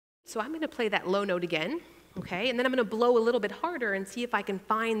So I'm going to play that low note again, okay? And then I'm going to blow a little bit harder and see if I can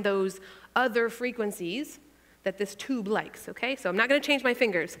find those other frequencies that this tube likes, okay? So I'm not going to change my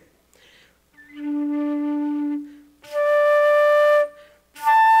fingers.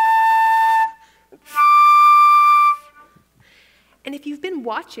 And if you've been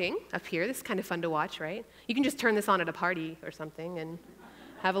watching up here, this is kind of fun to watch, right? You can just turn this on at a party or something and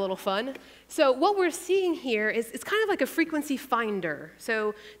have a little fun. So what we're seeing here is it's kind of like a frequency finder.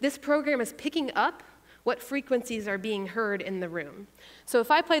 So this program is picking up what frequencies are being heard in the room. So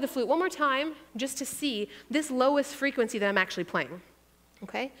if I play the flute one more time, just to see this lowest frequency that I'm actually playing,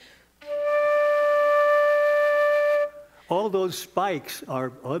 okay? All those spikes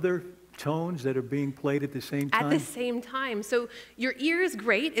are other tones that are being played at the same time? At the same time. So your ear is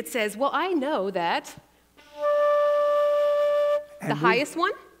great. It says, well, I know that the highest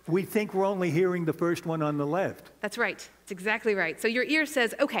one. We think we're only hearing the first one on the left. That's right. That's exactly right. So your ear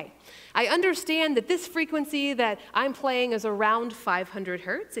says, okay, I understand that this frequency that I'm playing is around 500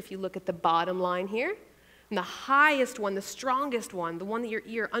 hertz, if you look at the bottom line here. And the highest one, the strongest one, the one that your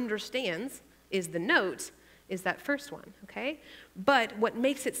ear understands is the note, is that first one, okay? But what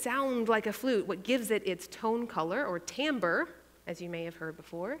makes it sound like a flute, what gives it its tone color or timbre, as you may have heard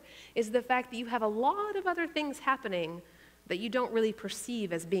before, is the fact that you have a lot of other things happening that you don't really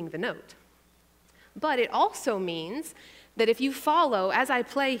perceive as being the note. But it also means that if you follow, as I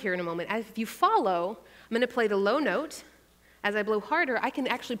play here in a moment, if you follow, I'm going to play the low note. As I blow harder, I can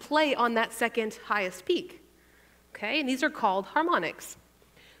actually play on that second highest peak. Okay, and these are called harmonics.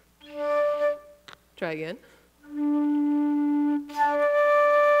 Try again.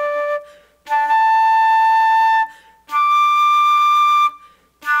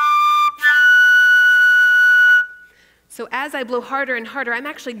 So as I blow harder and harder, I'm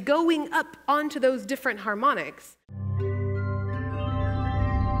actually going up onto those different harmonics.